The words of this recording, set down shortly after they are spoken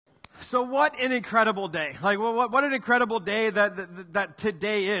So what an incredible day. Like, what an incredible day that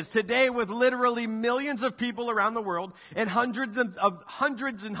today is. Today, with literally millions of people around the world and hundreds and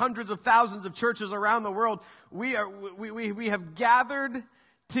hundreds of thousands of churches around the world, we have gathered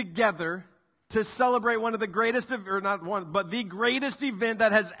together to celebrate one of the greatest, or not one, but the greatest event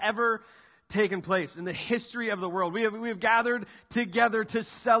that has ever taken place in the history of the world. We have gathered together to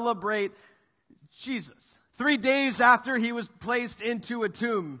celebrate Jesus. 3 days after he was placed into a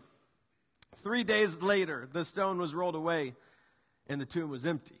tomb, 3 days later, the stone was rolled away and the tomb was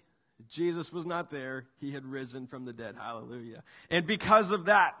empty. Jesus was not there. He had risen from the dead. Hallelujah. And because of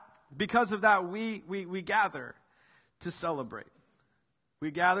that, we gather to celebrate.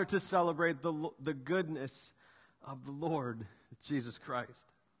 We gather to celebrate the goodness of the Lord Jesus Christ.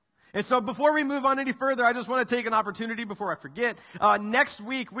 And so before we move on any further, I just want to take an opportunity before I forget. Next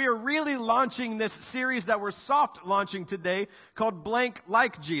week, we are really launching this series that we're soft launching today called Blank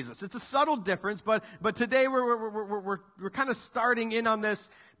Like Jesus. It's a subtle difference, but today we're kind of starting in on this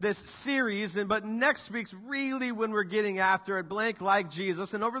series. But next week's really when we're getting after it, Blank Like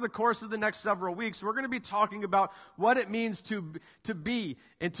Jesus. And over the course of the next several weeks, we're going to be talking about what it means to be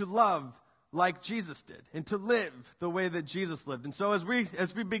and to love like Jesus did, and to live the way that Jesus lived. And so as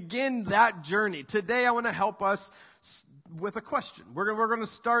we begin that journey, today I want to help us with a question. We're going to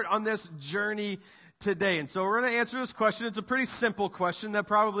start on this journey today. And so we're going to answer this question. It's a pretty simple question that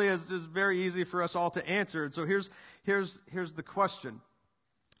probably is very easy for us all to answer. And so here's the question.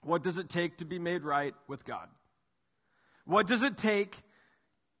 What does it take to be made right with God? What does it take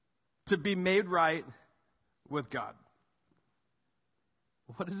to be made right with God?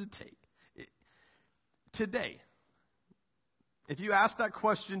 What does it take? Today, if you ask that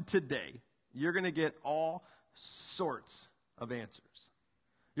question today, you're going to get all sorts of answers.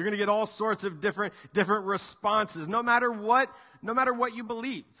 You're going to get all sorts of different responses, no matter what you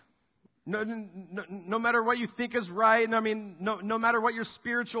believe. No matter what you think is right, no matter what your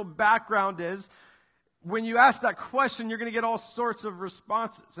spiritual background is, when you ask that question, you're going to get all sorts of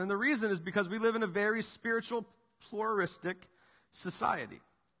responses. And the reason is because we live in a very spiritual, pluralistic society.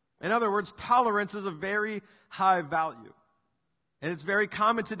 In other words, tolerance is a very high value. And it's very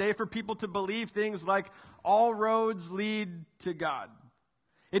common today for people to believe things like all roads lead to God.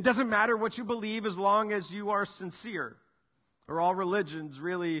 It doesn't matter what you believe as long as you are sincere. Or all religions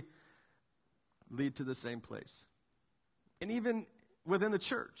really lead to the same place. And even within the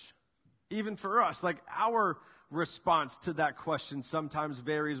church, even for us, like our response to that question sometimes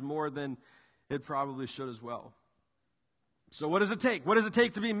varies more than it probably should as well. So what does it take? What does it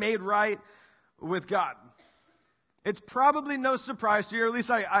take to be made right with God? It's probably no surprise to you, or at least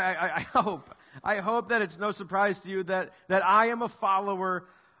I hope. I hope that it's no surprise to you that I am a follower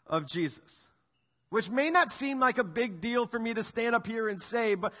of Jesus. Which may not seem like a big deal for me to stand up here and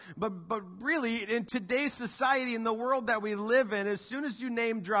say, but really, in today's society, in the world that we live in, as soon as you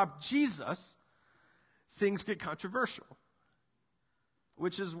name drop Jesus, things get controversial.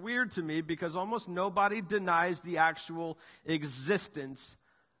 Which is weird to me because almost nobody denies the actual existence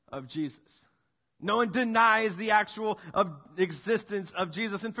of Jesus. No one denies the actual existence of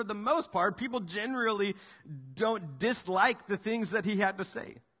Jesus. And for the most part, people generally don't dislike the things that he had to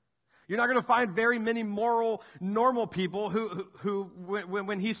say. You're not going to find very many moral, normal people who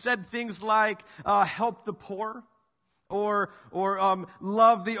when he said things like help the poor, or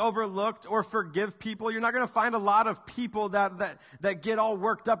love the overlooked, or forgive people. You're not going to find a lot of people that get all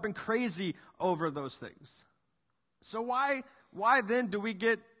worked up and crazy over those things. So why then do we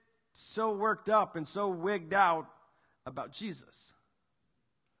get so worked up and so wigged out about Jesus?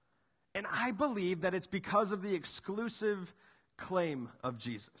 And I believe that it's because of the exclusive claim of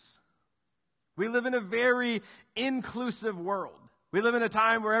Jesus. We live in a very inclusive world. We live in a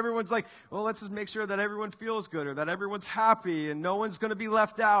time where everyone's like, well, let's just make sure that everyone feels good or that everyone's happy and no one's going to be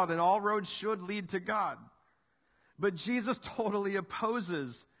left out and all roads should lead to God. But Jesus totally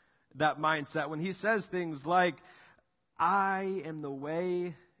opposes that mindset when he says things like, I am the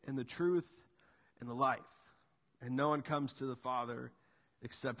way and the truth and the life, and no one comes to the Father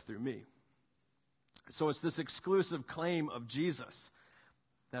except through me. So it's this exclusive claim of Jesus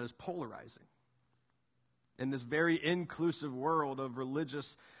that is polarizing. In this very inclusive world of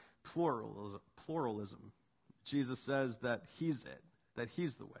religious pluralism, Jesus says that he's it, that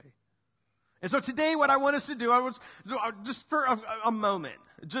he's the way. And so today what I want us to do, just for a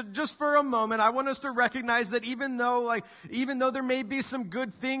moment, I want us to recognize that even though there may be some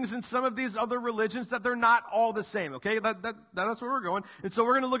good things in some of these other religions, that they're not all the same, okay? That's where we're going. And so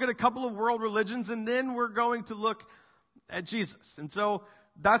we're going to look at a couple of world religions, and then we're going to look at Jesus. And so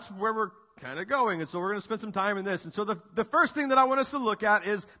that's where we're kind of going. And so we're going to spend some time in this. And so the first thing that I want us to look at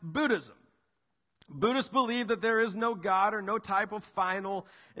is Buddhism. Buddhists believe that there is no God or no type of final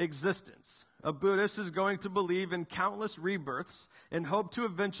existence. A Buddhist is going to believe in countless rebirths and hope to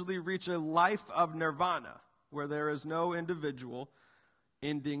eventually reach a life of nirvana, where there is no individual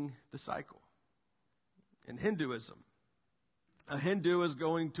ending the cycle. In Hinduism, a Hindu is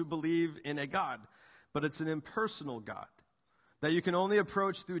going to believe in a God, but it's an impersonal God that you can only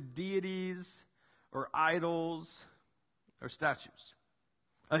approach through deities or idols or statues.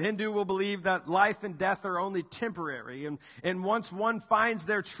 A Hindu will believe that life and death are only temporary, and once one finds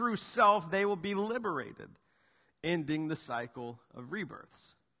their true self, they will be liberated, ending the cycle of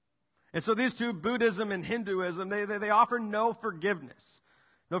rebirths. And so these two, Buddhism and Hinduism, they offer no forgiveness.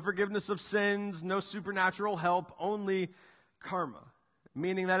 No forgiveness of sins, no supernatural help, only karma.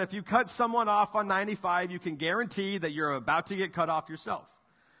 Meaning that if you cut someone off on 95, you can guarantee that you're about to get cut off yourself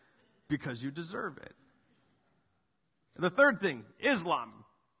because you deserve it. The third thing, Islam.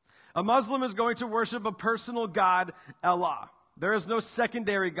 A Muslim is going to worship a personal God, Allah. There is no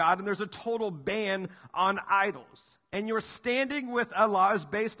secondary God, and there's a total ban on idols. And your standing with Allah is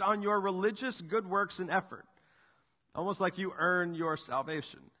based on your religious good works and effort. Almost like you earn your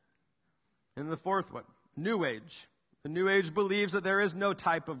salvation. And the fourth one, New Age. The New Age believes that there is no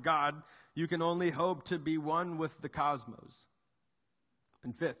type of God. You can only hope to be one with the cosmos.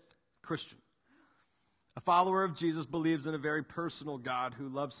 And fifth, Christian. A follower of Jesus believes in a very personal God who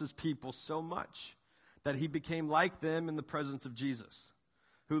loves his people so much that he became like them in the presence of Jesus,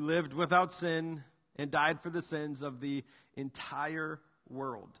 who lived without sin and died for the sins of the entire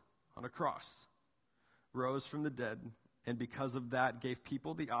world on a cross, rose from the dead, and because of that gave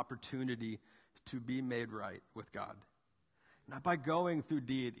people the opportunity to be made right with God. Not by going through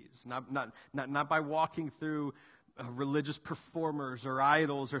deities, not by walking through religious performers or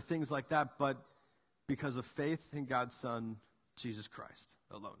idols or things like that, but because of faith in God's Son, Jesus Christ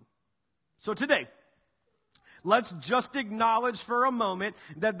alone. So today, let's just acknowledge for a moment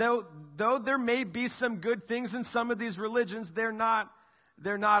that though there may be some good things in some of these religions, they're not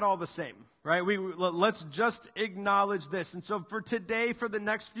all the same, right? Let's just acknowledge this. And so for today, for the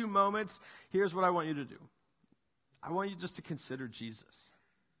next few moments, here's what I want you to do. I want you just to consider Jesus.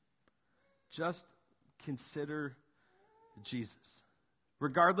 Just consider Jesus.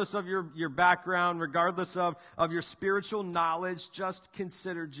 Regardless of your background, regardless of your spiritual knowledge, just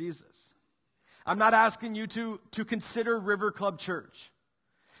consider Jesus. I'm not asking you to consider River Club Church.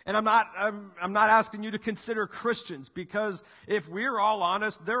 And I'm not asking you to consider Christians, because if we're all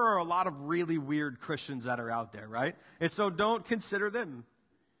honest, there are a lot of really weird Christians that are out there, right? And so don't consider them.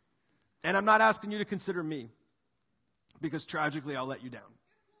 And I'm not asking you to consider me, because tragically I'll let you down.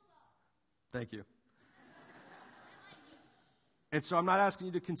 Thank you. And so I'm not asking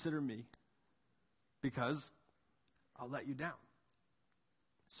you to consider me, because I'll let you down.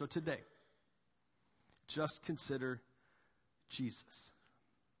 So today, just consider Jesus.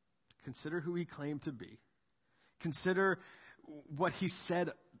 Consider who he claimed to be. Consider what he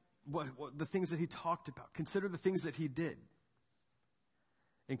said, what the things that he talked about. Consider the things that he did.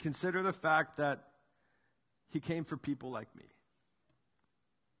 And consider the fact that he came for people like me.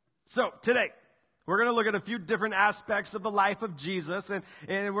 So today, we're going to look at a few different aspects of the life of Jesus,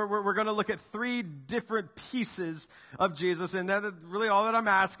 and we're going to look at three different pieces of Jesus, and that really all that I'm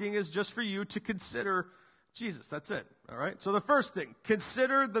asking is just for you to consider Jesus. That's it, all right? So the first thing,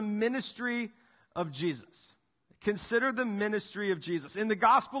 consider the ministry of Jesus. Consider the ministry of Jesus. In the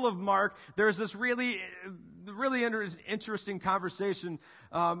Gospel of Mark, there's this really interesting conversation,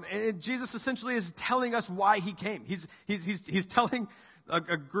 and Jesus essentially is telling us why he came. He's telling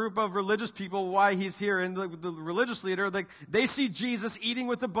a group of religious people why he's here, and the religious leader, they see Jesus eating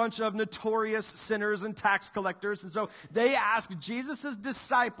with a bunch of notorious sinners and tax collectors, and so they ask Jesus'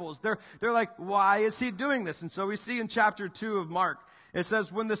 disciples, they're like, why is he doing this? And so we see in chapter 2 of Mark, it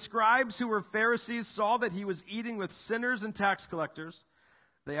says, when the scribes who were Pharisees saw that he was eating with sinners and tax collectors,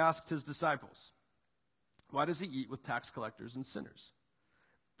 they asked his disciples, why does he eat with tax collectors and sinners?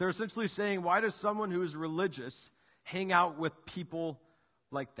 They're essentially saying, why does someone who is religious hang out with people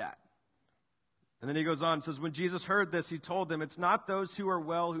like that? And then he goes on and says, when Jesus heard this, he told them, it's not those who are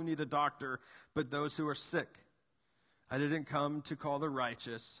well who need a doctor, but those who are sick. I didn't come to call the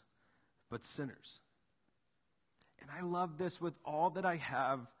righteous, but sinners. And I love this with all that I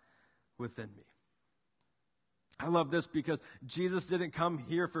have within me. I love this because Jesus didn't come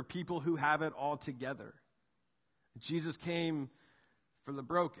here for people who have it all together. Jesus came for the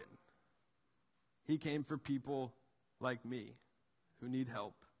broken. He came for people like me, who need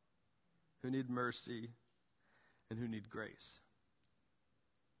help, who need mercy, and who need grace.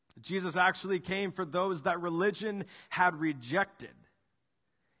 Jesus actually came for those that religion had rejected.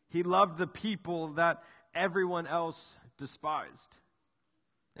 He loved the people that everyone else despised.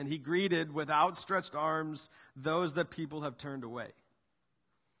 And he greeted with outstretched arms those that people have turned away.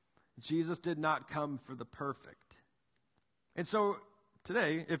 Jesus did not come for the perfect. And so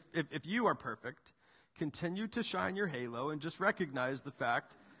today, if you are perfect, continue to shine your halo and just recognize the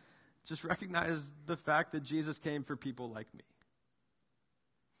fact that Jesus came for people like me.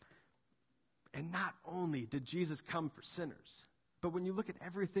 And not only did Jesus come for sinners, but when you look at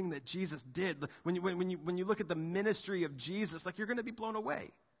everything that Jesus did, when you look at the ministry of Jesus, like, you're going to be blown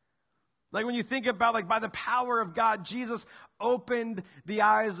away. Like, when you think about, like, by the power of God, Jesus opened the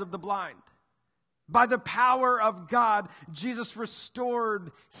eyes of the blind. By the power of God, Jesus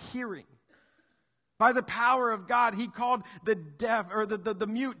restored hearing. By the power of God, he called the deaf or the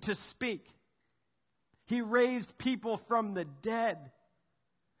mute to speak. He raised people from the dead.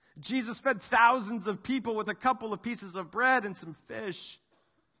 Jesus fed thousands of people with a couple of pieces of bread and some fish.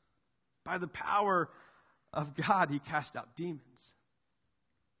 By the power of God, he cast out demons.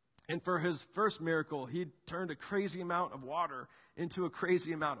 And for his first miracle, he turned a crazy amount of water into a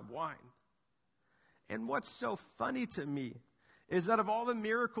crazy amount of wine. And what's so funny to me is that of all the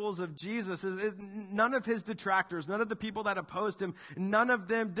miracles of Jesus, none of his detractors, none of the people that opposed him, none of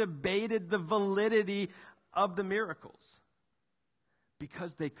them debated the validity of the miracles.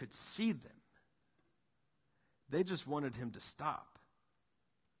 Because they could see them. They just wanted him to stop.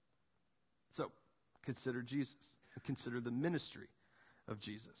 So, consider Jesus. And consider the ministry of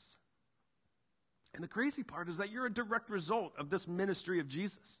Jesus. And the crazy part is that you're a direct result of this ministry of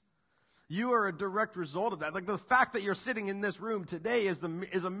Jesus. You are a direct result of that. Like, the fact that you're sitting in this room today is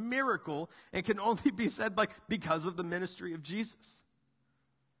a miracle, and can only be said, like, because of the ministry of Jesus.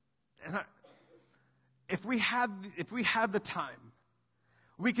 And if we had the time,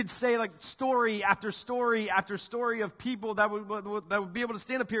 we could say, like, story after story after story of people that would be able to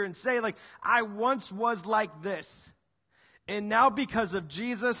stand up here and say, like, I once was like this, and now because of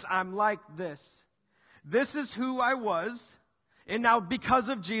Jesus, I'm like this. This is who I was, and now because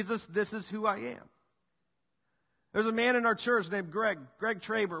of Jesus, this is who I am. There's a man in our church named Greg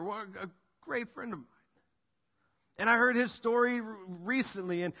Traber, a great friend of mine. And I heard his story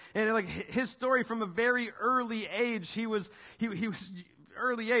recently, and like, his story from a very early age, he was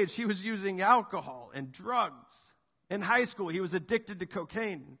using alcohol and drugs. In high school, he was addicted to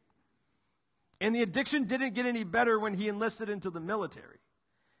cocaine. And the addiction didn't get any better when he enlisted into the military.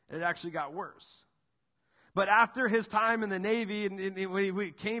 It actually got worse. But after his time in the Navy, and when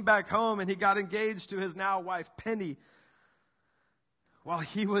he came back home and he got engaged to his now wife, Penny, while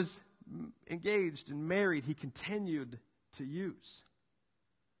he was engaged and married, he continued to use,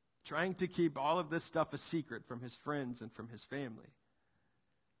 trying to keep all of this stuff a secret from his friends and from his family.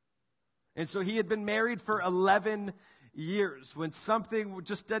 And so he had been married for 11 years when something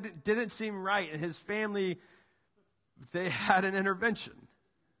just didn't seem right, and his family, they had an intervention.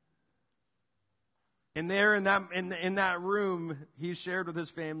 And there in that room, he shared with his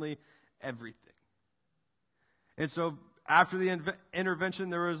family everything. And so after the intervention,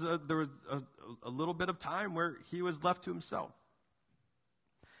 there was a little bit of time where he was left to himself.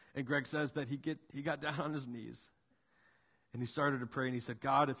 And Greg says that he got down on his knees. And he started to pray, and he said,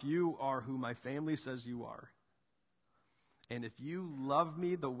 God, if you are who my family says you are, and if you love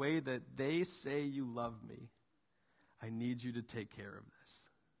me the way that they say you love me, I need you to take care of this.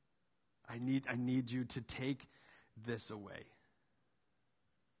 I need you to take this away.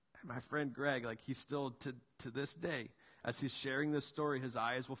 And my friend Greg, like, he's still, to this day, as he's sharing this story, his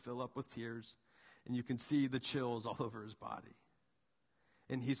eyes will fill up with tears, and you can see the chills all over his body.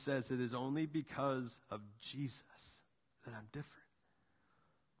 And he says, it is only because of Jesus that I'm different.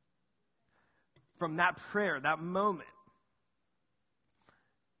 From that prayer, that moment,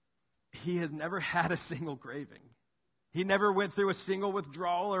 he has never had a single craving. He never went through a single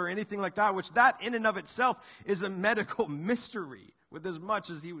withdrawal or anything like that, which that in and of itself is a medical mystery with as much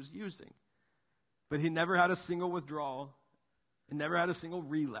as he was using. But he never had a single withdrawal and never had a single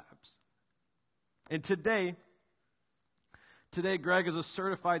relapse. And today, Greg is a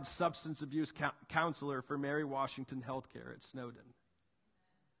certified substance abuse counselor for Mary Washington Healthcare at Snowden.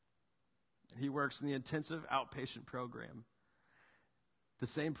 He works in the intensive outpatient program, the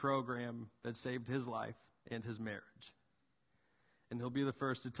same program that saved his life and his marriage. And he'll be the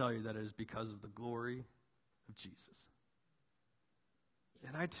first to tell you that it is because of the glory of Jesus.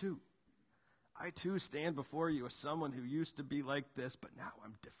 And I too stand before you as someone who used to be like this, but now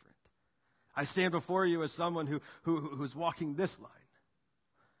I'm different. I stand before you as someone who's walking this line.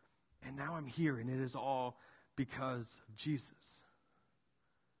 And now I'm here, and it is all because of Jesus.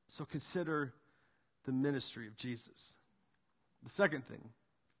 So consider the ministry of Jesus. The second thing,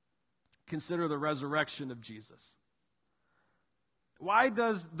 consider the resurrection of Jesus. Why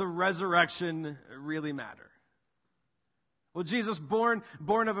does the resurrection really matter? Well, Jesus, born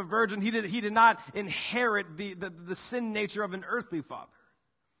of a virgin, he did not inherit the sin nature of an earthly father.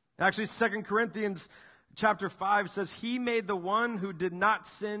 Actually, 2 Corinthians chapter 5 says, he made the one who did not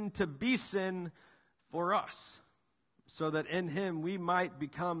sin to be sin for us, so that in him we might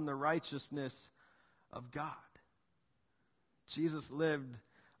become the righteousness of God. Jesus lived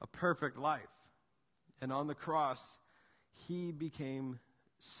a perfect life, and on the cross, he became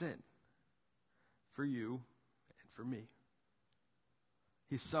sin for you and for me.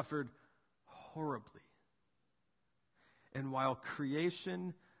 He suffered horribly. And while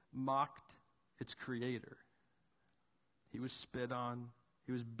creation mocked its creator, he was spit on,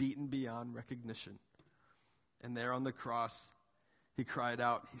 he was beaten beyond recognition. And there on the cross, he cried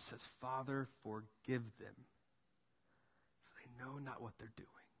out, he says, Father, forgive them, for they know not what they're doing.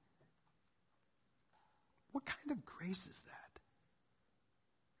 What kind of grace is that?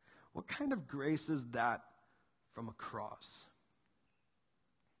 What kind of grace is that from a cross?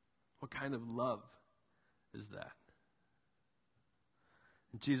 What kind of love is that?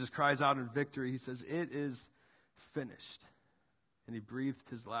 And Jesus cries out in victory. He says, it is finished. And he breathed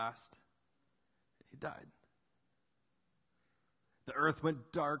his last. And he died. The earth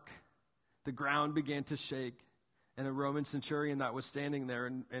went dark. The ground began to shake. And a Roman centurion that was standing there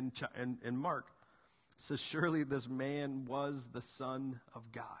in Mark says, surely this man was the Son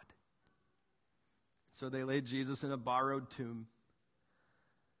of God. So they laid Jesus in a borrowed tomb.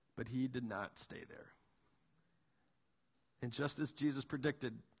 But he did not stay there. And just as Jesus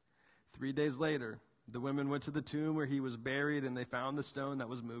predicted, 3 days later, the women went to the tomb where he was buried, and they found the stone that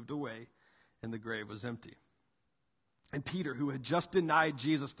was moved away, and the grave was empty. And Peter, who had just denied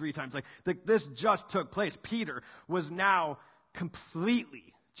Jesus 3 times, like this just took place, Peter was now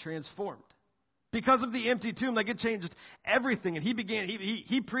completely transformed. Because of the empty tomb, like it changed everything. And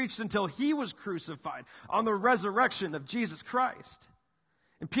he preached until he was crucified on the resurrection of Jesus Christ.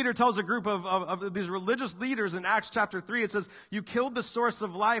 And Peter tells a group of these religious leaders in Acts chapter 3, it says, you killed the source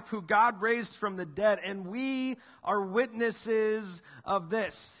of life who God raised from the dead, and we are witnesses of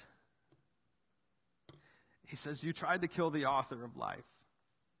this. He says, you tried to kill the author of life,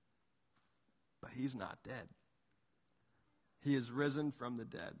 but he's not dead. He is risen from the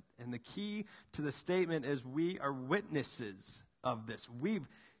dead. And the key to the statement is we are witnesses of this. We've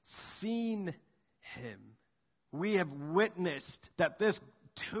seen him. We have witnessed that this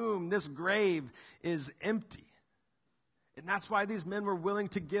tomb, this grave is empty. And that's why these men were willing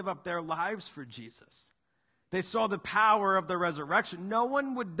to give up their lives for Jesus. They saw the power of the resurrection. No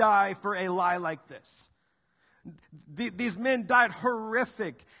one would die for a lie like this. These men died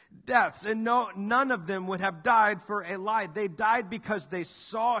horrific deaths, and none of them would have died for a lie. They died because they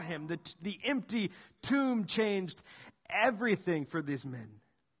saw him. The empty tomb changed everything for these men.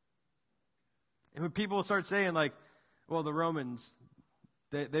 And when people start saying, like, well, the Romans,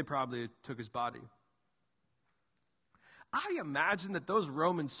 they probably took his body. I imagine that those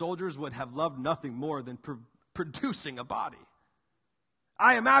Roman soldiers would have loved nothing more than producing a body.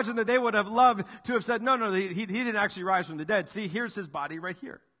 I imagine that they would have loved to have said, no, he didn't actually rise from the dead. See, here's his body right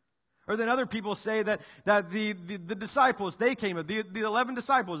here. Or then other people say that the disciples, they came, the 11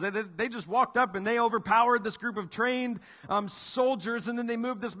 disciples, they just walked up and they overpowered this group of trained soldiers, and then they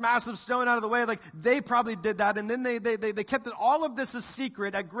moved this massive stone out of the way. Like, they probably did that, and then they kept all of this a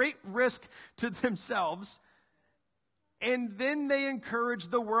secret at great risk to themselves, and then they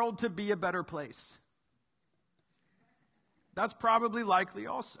encouraged the world to be a better place. That's probably likely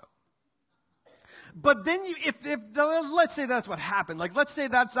also. But then let's say that's what happened. Like, let's say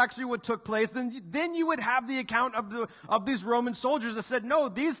that's actually what took place. Then you would have the account of these Roman soldiers that said, no,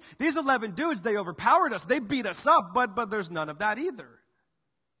 these 11 dudes, they overpowered us. They beat us up, but there's none of that either.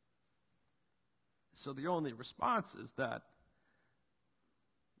 So the only response is that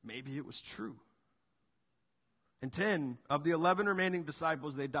maybe it was true. And 10 of the 11 remaining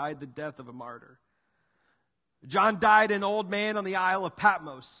disciples, they died the death of a martyr. John died an old man on the Isle of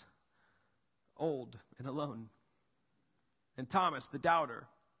Patmos, old and alone. And Thomas, the doubter,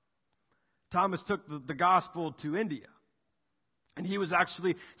 Thomas took the gospel to India. And he was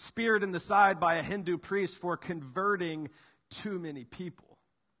actually speared in the side by a Hindu priest for converting too many people.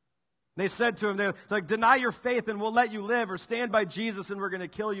 They said to him, they're like, deny your faith and we'll let you live, or stand by Jesus and we're going to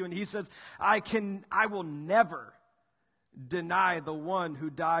kill you. And he says, I will never deny the one who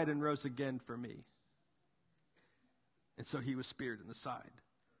died and rose again for me. And so he was speared in the side.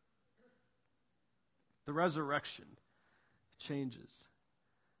 The resurrection changes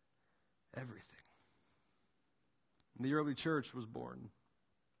everything. And the early church was born.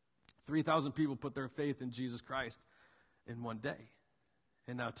 3,000 people put their faith in Jesus Christ in one day.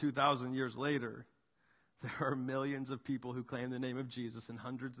 And now 2,000 years later, there are millions of people who claim the name of Jesus in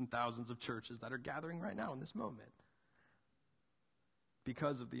hundreds and thousands of churches that are gathering right now in this moment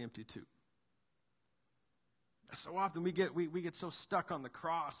because of the empty tomb. So often we get so stuck on the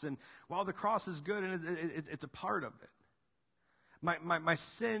cross, and while the cross is good and it's a part of it, my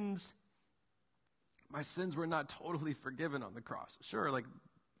sins were not totally forgiven on the cross. Sure,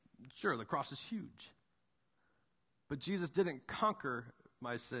 the cross is huge, but Jesus didn't conquer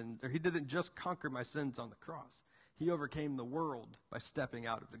my sin, or he didn't just conquer my sins on the cross. He overcame the world by stepping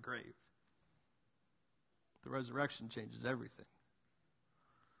out of the grave. The resurrection changes everything.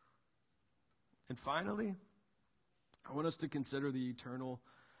 And finally, I want us to consider the eternal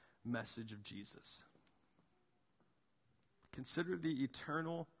message of Jesus. Consider the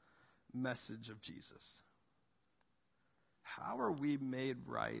eternal message of Jesus. How are we made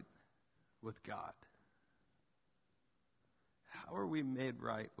right with God? How are we made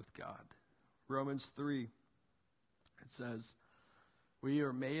right with God? Romans 3, it says, we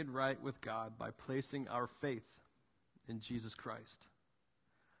are made right with God by placing our faith in Jesus Christ.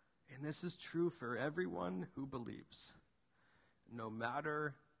 And this is true for everyone who believes, no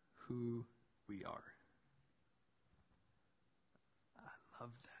matter who we are. I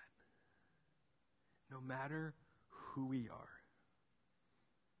love that. No matter who we are.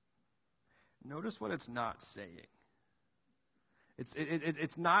 Notice what it's not saying.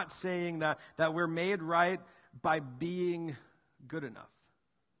 It's not saying that we're made right by being good enough.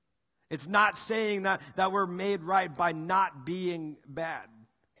 It's not saying that we're made right by not being bad.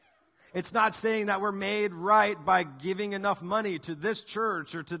 It's not saying that we're made right by giving enough money to this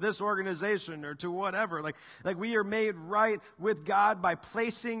church or to this organization or to whatever. Like we are made right with God by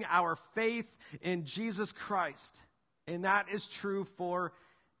placing our faith in Jesus Christ. And that is true for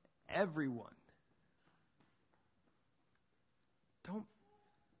everyone.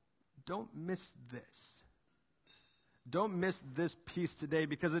 Don't miss this. Don't miss this piece today,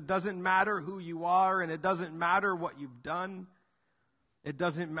 because it doesn't matter who you are, and it doesn't matter what you've done. It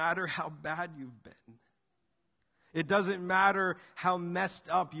doesn't matter how bad you've been. It doesn't matter how messed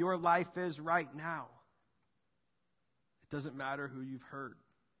up your life is right now. It doesn't matter who you've hurt.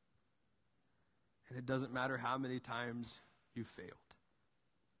 And it doesn't matter how many times you failed.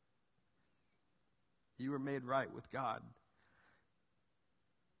 You were made right with God,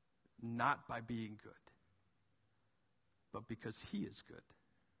 not by being good, but because he is good.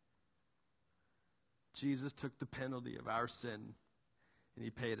 Jesus took the penalty of our sin, and he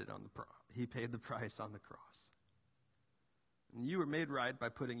paid the price on the cross. And you were made right by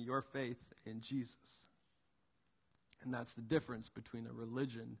putting your faith in Jesus. And that's the difference between a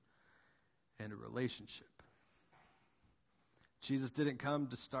religion and a relationship. Jesus didn't come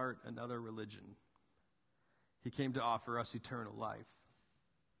to start another religion. He came to offer us eternal life.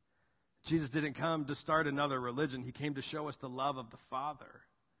 Jesus didn't come to start another religion. He came to show us the love of the Father.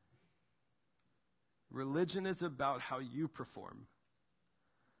 Religion is about how you perform.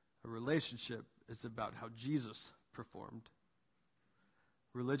 A relationship is about how Jesus performed.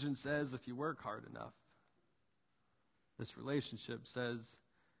 Religion says if you work hard enough. This relationship says,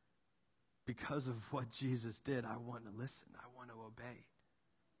 because of what Jesus did, I want to listen. I want to obey.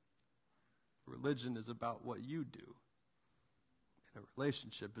 Religion is about what you do. And a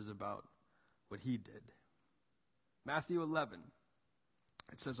relationship is about what he did. Matthew 11,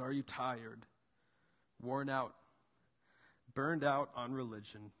 it says, are you tired, worn out, burned out on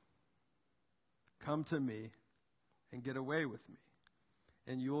religion? Come to me and get away with me,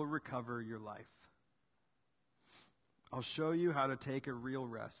 and you will recover your life. I'll show you how to take a real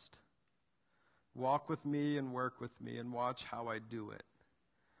rest. Walk with me and work with me and watch how I do it.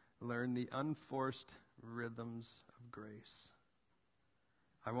 Learn the unforced rhythms of grace.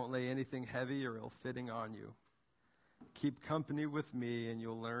 I won't lay anything heavy or ill-fitting on you. Keep company with me and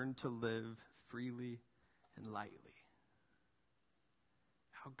you'll learn to live freely and lightly.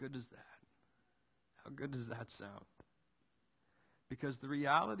 How good is that? How good does that sound? Because the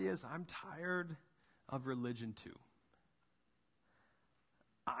reality is I'm tired of religion too.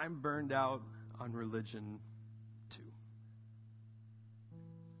 I'm burned out on religion too.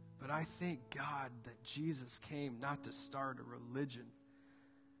 But I thank God that Jesus came not to start a religion,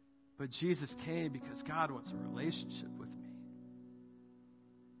 but Jesus came because God wants a relationship with me.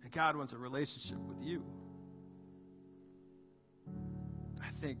 And God wants a relationship with you. I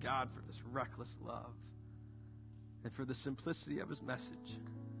thank God for this reckless love and for the simplicity of his message.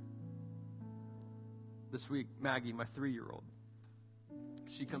 This week, Maggie, my 3-year-old,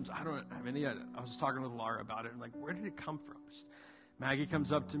 She comes, I don't have any idea. I was talking with Laura about it. I'm like, where did it come from? Maggie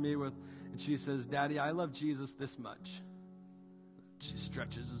comes up to me and she says, Daddy, I love Jesus this much. She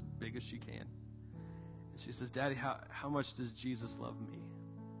stretches as big as she can. And she says, Daddy, how much does Jesus love me?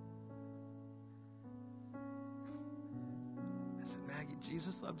 I said, Maggie,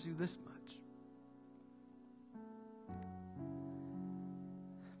 Jesus loves you this much.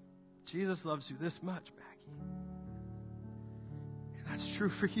 Jesus loves you this much, Maggie. And that's true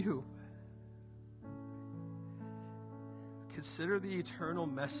for you. Consider the eternal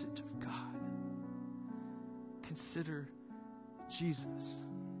message of God. Consider Jesus.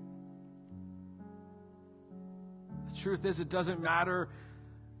 The truth is, it doesn't matter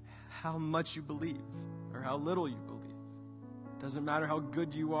how much you believe or how little you believe. It doesn't matter how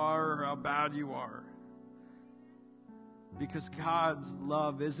good you are or how bad you are. Because God's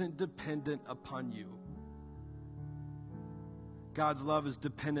love isn't dependent upon you. God's love is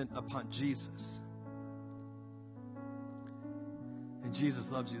dependent upon Jesus. And Jesus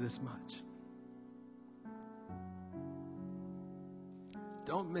loves you this much.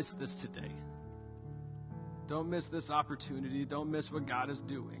 Don't miss this today. Don't miss this opportunity. Don't miss what God is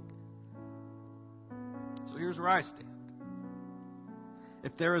doing. So here's where I stand.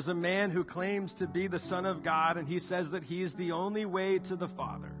 If there is a man who claims to be the Son of God and he says that he is the only way to the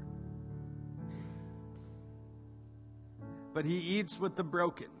Father, but he eats with the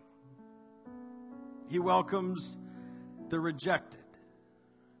broken, he welcomes the rejected,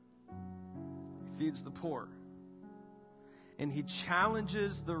 he feeds the poor, and he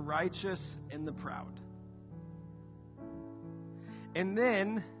challenges the righteous and the proud. And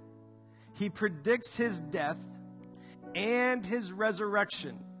then he predicts his death and his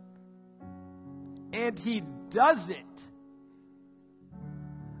resurrection. And he does it.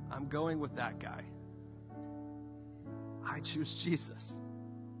 I'm going with that guy. I choose Jesus.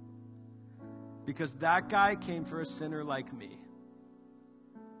 Because that guy came for a sinner like me.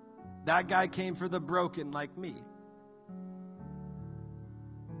 That guy came for the broken like me.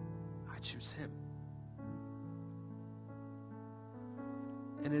 I choose him.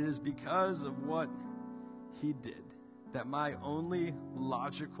 And it is because of what he did that my only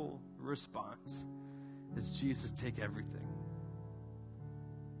logical response is, Jesus, take everything.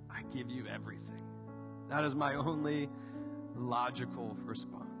 I give you everything. That is my only logical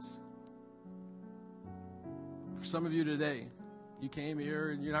response. For some of you today, you came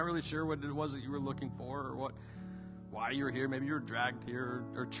here and you're not really sure what it was that you were looking for or why you were here. Maybe you were dragged here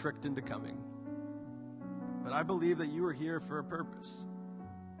or tricked into coming. But I believe that you are here for a purpose.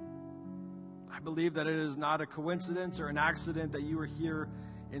 I believe that it is not a coincidence or an accident that you are here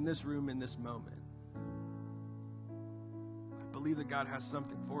in this room in this moment. I believe that God has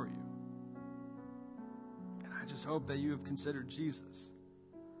something for you. And I just hope that you have considered Jesus.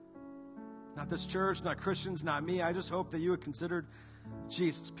 Not this church, not Christians, not me. I just hope that you have considered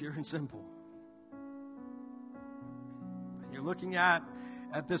Jesus, pure and simple. And you're looking at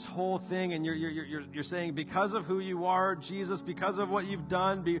this whole thing, and you're saying, because of who you are, Jesus, because of what you've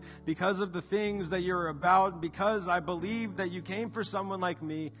done, because of the things that you're about, because I believe that you came for someone like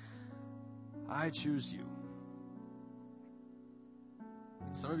me, I choose you.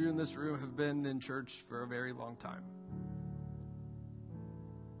 Some of you in this room have been in church for a very long time.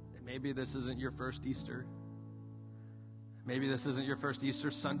 And maybe this isn't your first Easter. Maybe this isn't your first Easter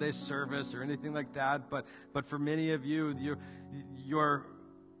Sunday service or anything like that, but for many of you,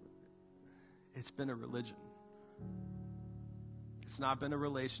 it's been a religion. It's not been a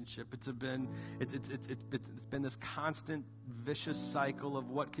relationship. It's been this constant vicious cycle of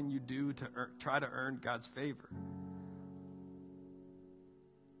what can you do to try to earn God's favor.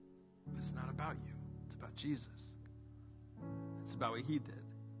 But it's not about you. It's about Jesus. It's about what he did.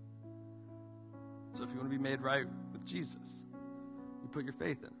 So if you want to be made right with Jesus, you put your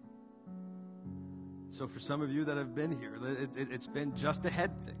faith in him. So for some of you that have been here, it's been just a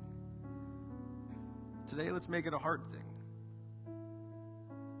head thing. Today, let's make it a heart thing.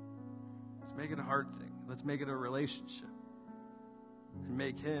 Let's make it a heart thing. Let's make it a relationship. And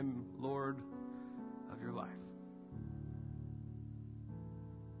make him Lord of your life.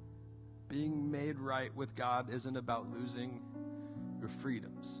 Being made right with God isn't about losing your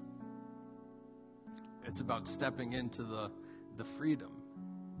freedoms. It's about stepping into the freedom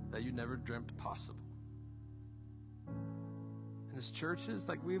that you never dreamt possible. And as churches,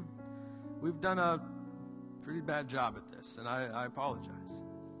 like we've done a pretty bad job at this, and I apologize.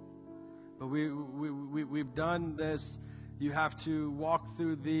 But we've done this. You have to walk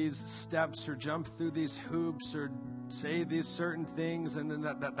through these steps or jump through these hoops or say these certain things, and then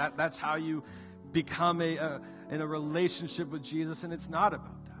that's how you become a in a relationship with Jesus, and it's not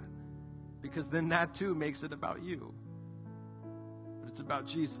about that. Because then that too makes it about you. But it's about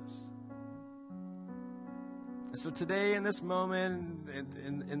Jesus. And so today, in this moment,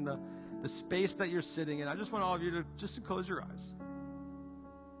 in the space that you're sitting in, I just want all of you to just close your eyes.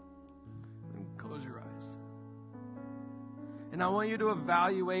 Close your eyes. And I want you to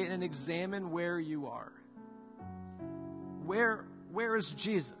evaluate and examine where you are. Where is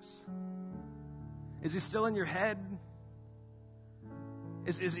Jesus? Is he still in your head?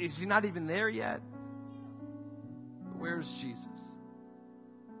 Is he not even there yet? Where's Jesus?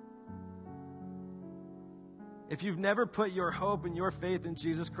 If you've never put your hope and your faith in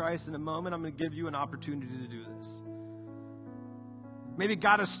Jesus Christ, in a moment, I'm going to give you an opportunity to do this. Maybe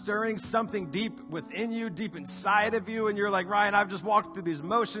God is stirring something deep within you, deep inside of you, and you're like, Ryan, I've just walked through these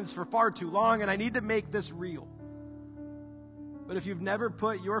motions for far too long, and I need to make this real. But if you've never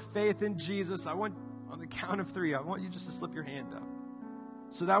put your faith in Jesus, on the count of 3, I want you just to slip your hand up.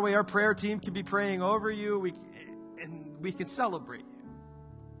 So that way our prayer team can be praying over you, and we can celebrate you.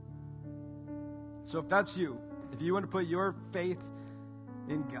 So if that's you, if you want to put your faith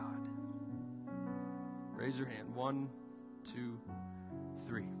in God, raise your hand. 1, 2,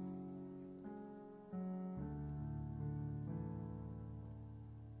 3.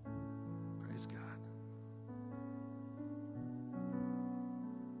 Praise God.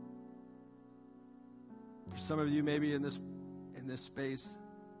 For some of you, maybe in this space,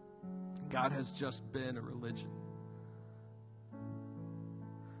 God has just been a religion.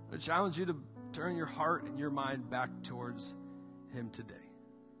 I challenge you to turn your heart and your mind back towards him today.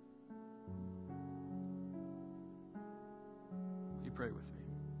 Will you pray with me?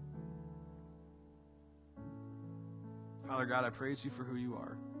 Father God, I praise you for who you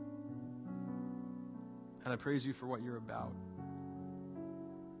are. And I praise you for what you're about.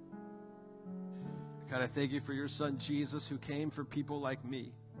 God, I thank you for your son Jesus, who came for people like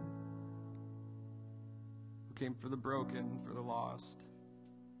me, who came for the broken, for the lost,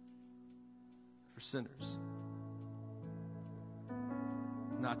 for sinners.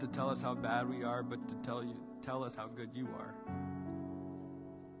 Not to tell us how bad we are, but to tell us how good you are.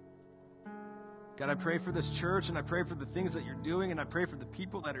 God, I pray for this church, and I pray for the things that you're doing, and I pray for the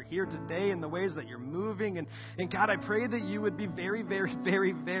people that are here today and the ways that you're moving. And God, I pray that you would be very, very,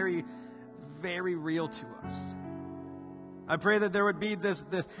 very, very, very real to us. I pray that there would be this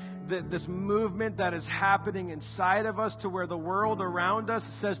movement that is happening inside of us, to where the world around us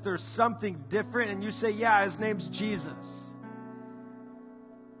says there's something different, and you say, yeah, his name's Jesus.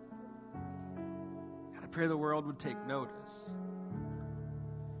 God, I pray the world would take notice,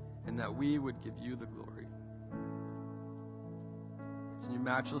 and that we would give you the glory. It's in your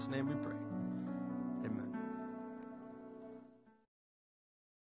matchless name we pray.